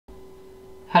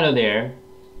Hello there.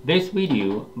 This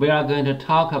video we are going to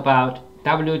talk about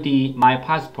WD My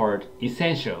Passport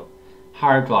Essential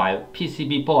hard drive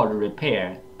PCB board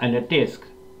repair and disk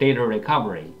data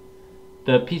recovery.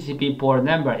 The PCB board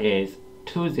number is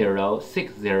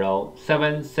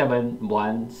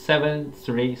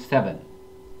 2060771737.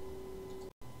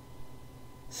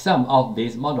 Some of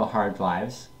these model hard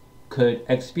drives could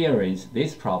experience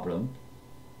this problem.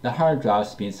 The hard drive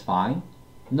spins fine,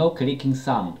 no clicking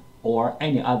sound or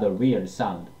any other weird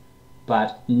sound,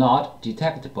 but not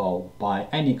detectable by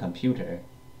any computer.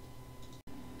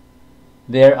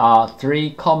 There are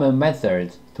three common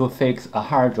methods to fix a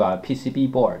hard drive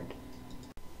PCB board.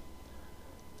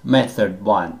 Method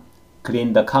 1.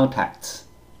 Clean the contacts.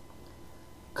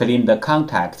 Clean the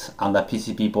contacts on the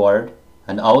PCB board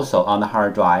and also on the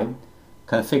hard drive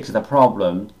can fix the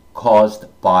problem caused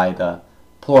by the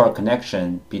poor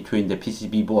connection between the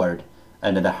PCB board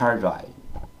and the hard drive.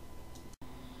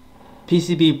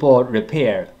 PCB board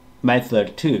repair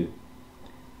method 2.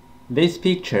 This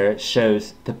picture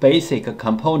shows the basic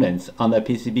components on the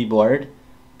PCB board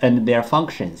and their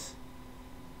functions.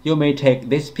 You may take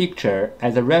this picture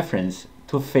as a reference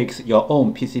to fix your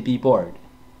own PCB board.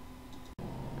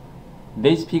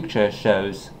 This picture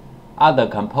shows other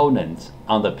components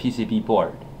on the PCB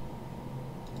board.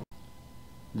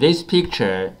 This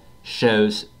picture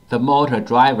shows the motor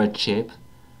driver chip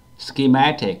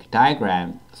schematic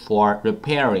diagram for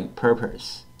repairing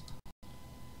purpose.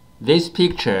 This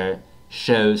picture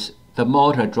shows the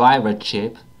motor driver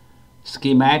chip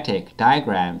schematic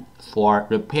diagram for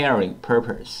repairing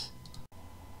purpose.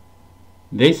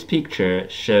 This picture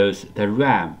shows the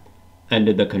RAM and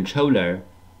the controller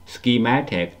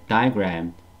schematic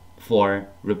diagram for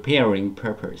repairing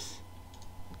purpose.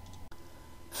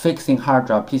 Fixing hard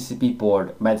drive PCB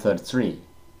board method 3.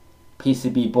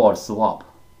 PCB board swap.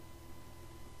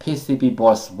 PCB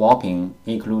board swapping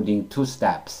including two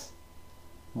steps.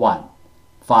 1.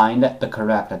 Find the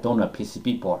correct donor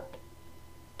PCB board.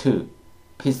 2.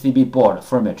 PCB board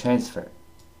firmware transfer.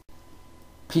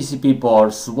 PCB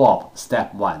board swap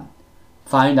step 1.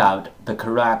 Find out the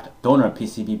correct donor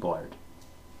PCB board.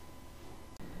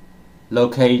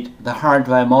 Locate the hard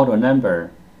drive model number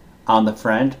on the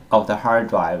front of the hard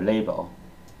drive label.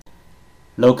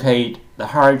 Locate the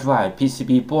hard drive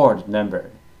PCB board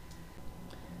number.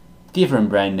 Different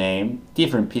brand name,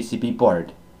 different PCB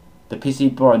board. The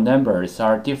PCB board numbers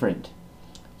are different.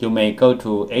 You may go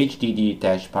to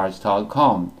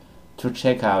hdd-parts.com to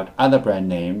check out other brand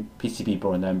name PCB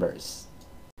board numbers.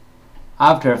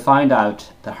 After find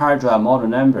out the hard drive model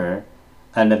number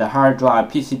and the hard drive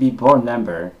PCB board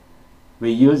number,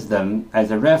 we use them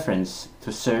as a reference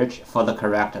to search for the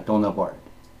correct donor board.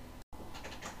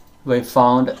 We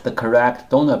found the correct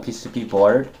donor PCB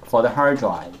board for the hard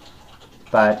drive,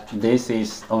 but this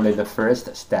is only the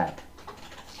first step.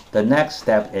 The next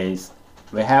step is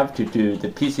we have to do the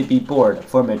PCB board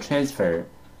firmware transfer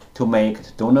to make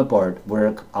the donor board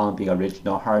work on the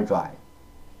original hard drive.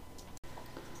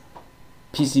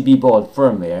 PCB board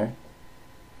firmware.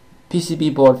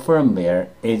 PCB board firmware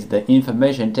is the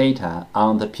information data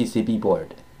on the PCB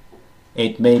board.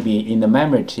 It may be in the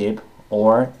memory chip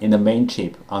or in the main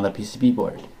chip on the PCB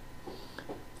board.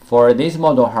 For this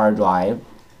model hard drive,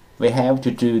 we have to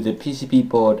do the PCB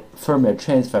board firmware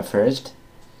transfer first,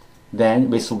 then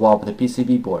we swap the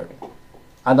PCB board.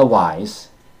 Otherwise,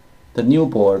 the new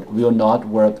board will not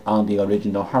work on the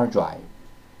original hard drive.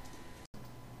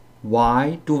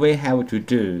 Why do we have to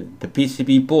do the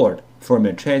PCB board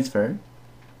firmware transfer?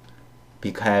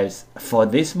 Because for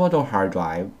this model hard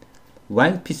drive,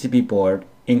 one PCB board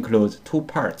includes two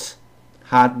parts,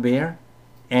 hardware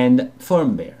and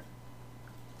firmware.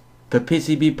 The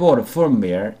PCB board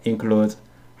firmware includes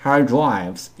hard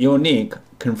drive's unique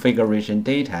configuration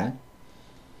data.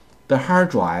 The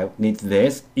hard drive needs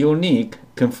this unique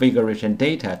configuration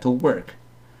data to work,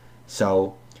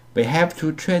 so we have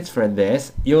to transfer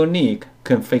this unique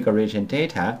configuration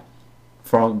data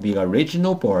from the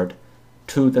original board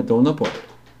to the donor board.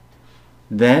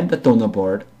 Then the donor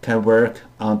board can work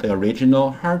on the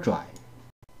original hard drive.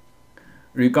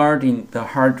 Regarding the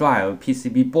hard drive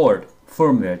PCB board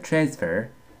firmware transfer,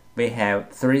 we have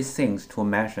three things to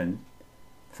mention.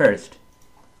 First,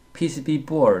 PCB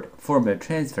board firmware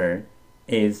transfer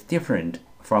is different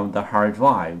from the hard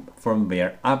drive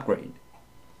firmware upgrade.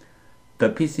 The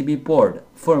PCB board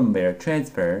firmware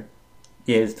transfer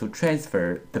is to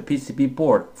transfer the PCB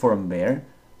board firmware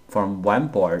from one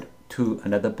board to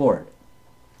another board.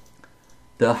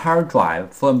 The hard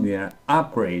drive firmware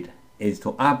upgrade is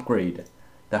to upgrade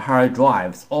the hard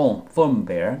drive's own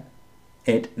firmware.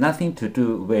 It nothing to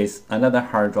do with another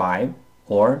hard drive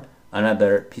or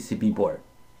another PCB board.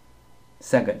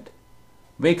 Second,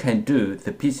 we can do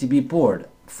the PCB board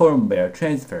firmware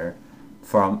transfer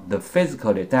from the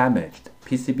physically damaged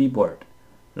PCB board,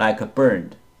 like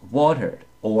burned, watered,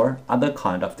 or other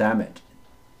kind of damage.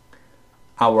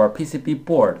 Our PCB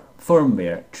board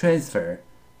firmware transfer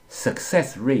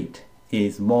success rate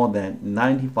is more than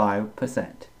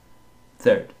 95%.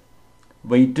 Third,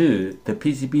 we do the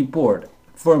PCB board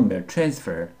firmware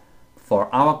transfer for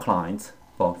our clients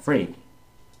for free.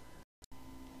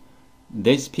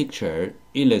 This picture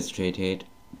illustrated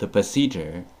the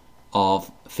procedure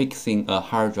of fixing a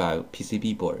hard drive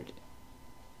PCB board.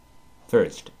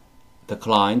 First, the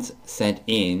clients sent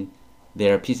in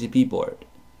their PCB board.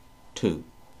 2.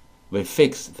 We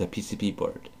fix the PCB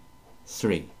board.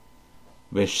 3.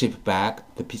 We ship back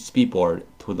the PCB board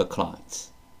to the clients.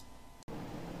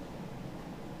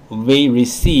 We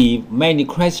receive many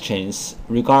questions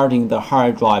regarding the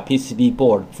hard drive PCB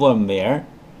board firmware,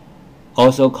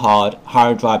 also called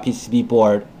hard drive PCB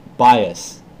board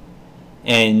BIOS,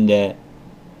 and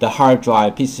the hard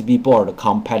drive PCB board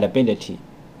compatibility.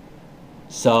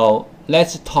 So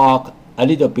let's talk a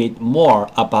little bit more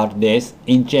about this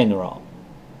in general.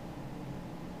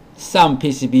 Some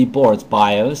PCB boards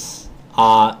BIOS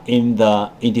are in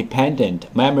the independent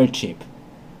memory chip,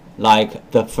 like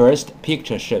the first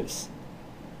picture shows.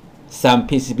 Some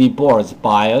PCB boards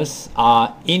BIOS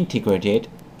are integrated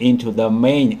into the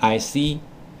main IC,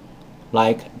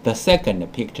 like the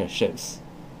second picture shows.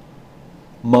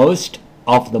 Most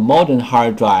of the modern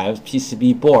hard drive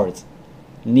PCB boards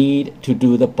need to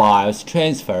do the BIOS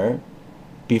transfer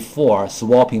before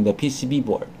swapping the PCB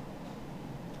board.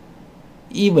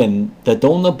 Even the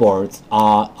donor boards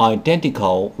are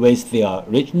identical with the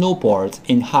original boards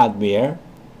in hardware.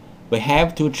 We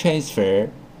have to transfer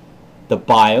the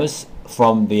BIOS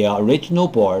from the original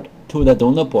board to the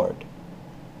donor board.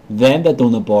 Then the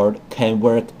donor board can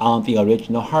work on the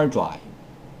original hard drive.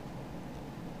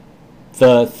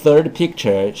 The third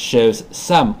picture shows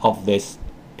some of these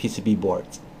PCB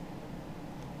boards.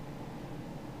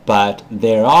 But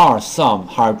there are some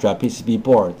hard drive PCB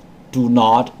boards do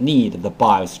not need the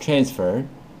BIOS transfer.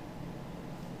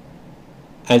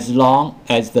 As long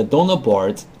as the donor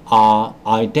boards are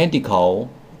identical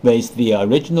with the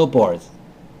original boards,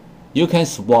 you can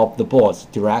swap the boards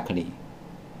directly.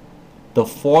 The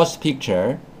fourth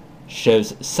picture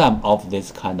shows some of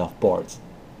these kind of boards.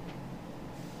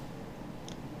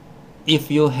 If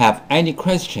you have any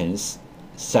questions,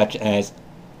 such as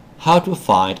how to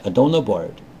find a donor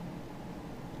board,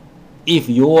 if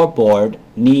your board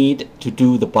need to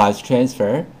do the BIOS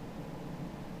transfer,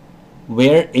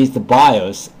 where is the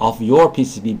BIOS of your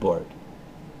PCB board,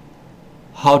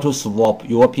 how to swap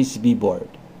your PCB board,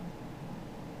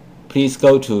 please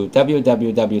go to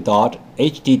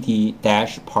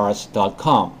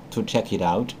www.hdd-parts.com to check it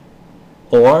out,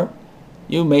 or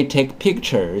you may take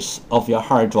pictures of your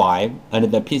hard drive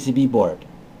and the PCB board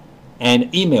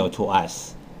and email to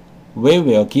us. We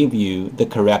will give you the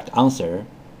correct answer.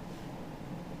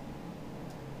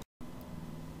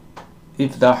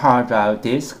 If the hard drive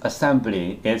disk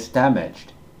assembly is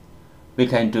damaged, we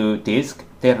can do disk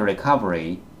data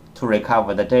recovery to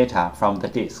recover the data from the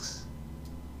disks.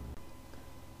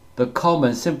 The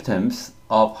common symptoms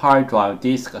of hard drive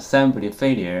disk assembly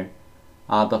failure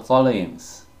are the following.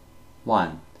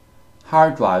 1.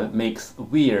 Hard drive makes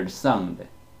weird sound.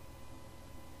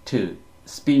 2.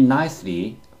 Spin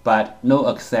nicely but no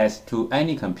access to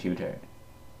any computer.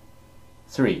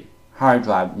 3. Hard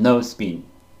drive no spin.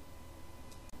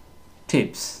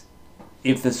 Tips: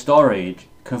 if the storage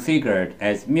configured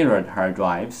as mirrored hard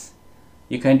drives,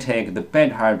 you can take the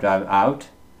bad hard drive out,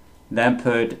 then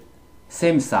put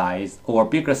same size or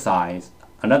bigger size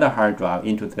another hard drive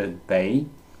into the bay,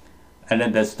 and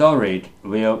then the storage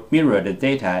will mirror the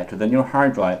data to the new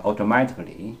hard drive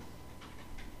automatically.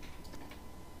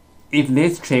 If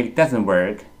this trick doesn't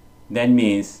work, that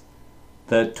means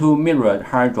the two mirrored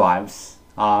hard drives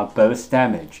are both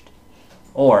damaged,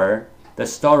 or the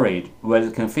storage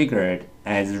was configured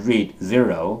as read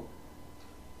 0.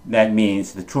 That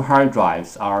means the two hard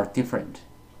drives are different.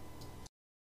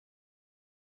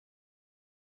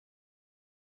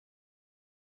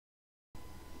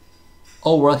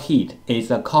 Overheat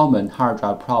is a common hard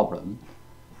drive problem.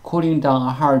 Cooling down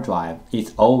a hard drive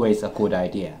is always a good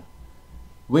idea.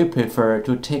 We prefer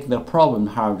to take the problem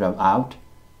hard drive out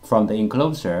from the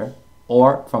enclosure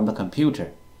or from the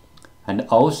computer, and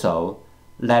also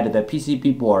let the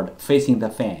PCB board facing the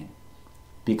fan,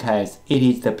 because it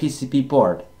is the PCB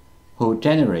board who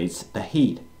generates the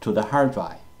heat to the hard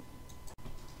drive.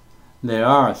 There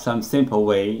are some simple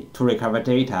ways to recover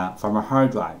data from a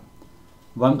hard drive.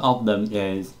 One of them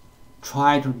is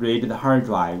try to read the hard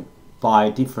drive by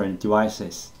different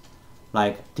devices,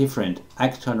 like different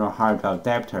external hard drive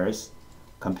adapters,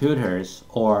 computers,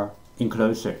 or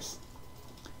enclosures.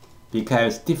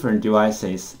 Because different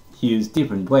devices use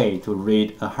different way to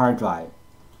read a hard drive,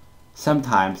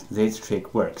 sometimes this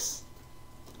trick works.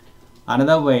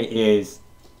 Another way is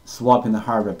swapping the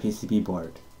hardware PCB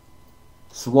board.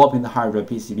 Swapping the hardware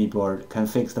PCB board can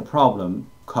fix the problem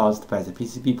caused by the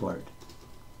PCB board.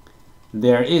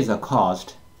 There is a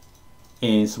cost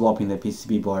in swapping the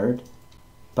PCB board,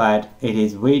 but it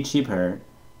is way cheaper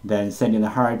than sending the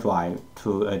hard drive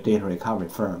to a data recovery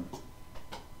firm.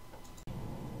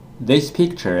 This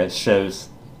picture shows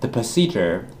the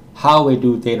procedure how we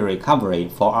do data recovery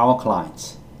for our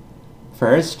clients.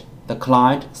 First, the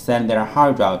client sends their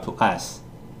hard drive to us.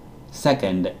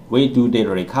 Second, we do data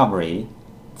recovery.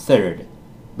 Third,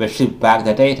 we ship back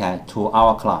the data to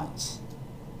our clients.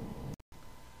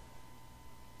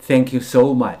 Thank you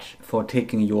so much for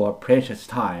taking your precious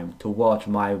time to watch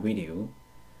my video.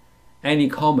 Any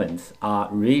comments are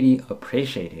really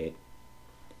appreciated.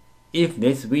 If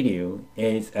this video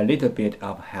is a little bit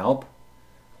of help,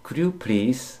 could you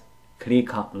please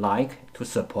click on like to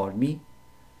support me?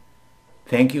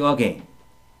 Thank you again.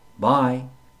 Bye.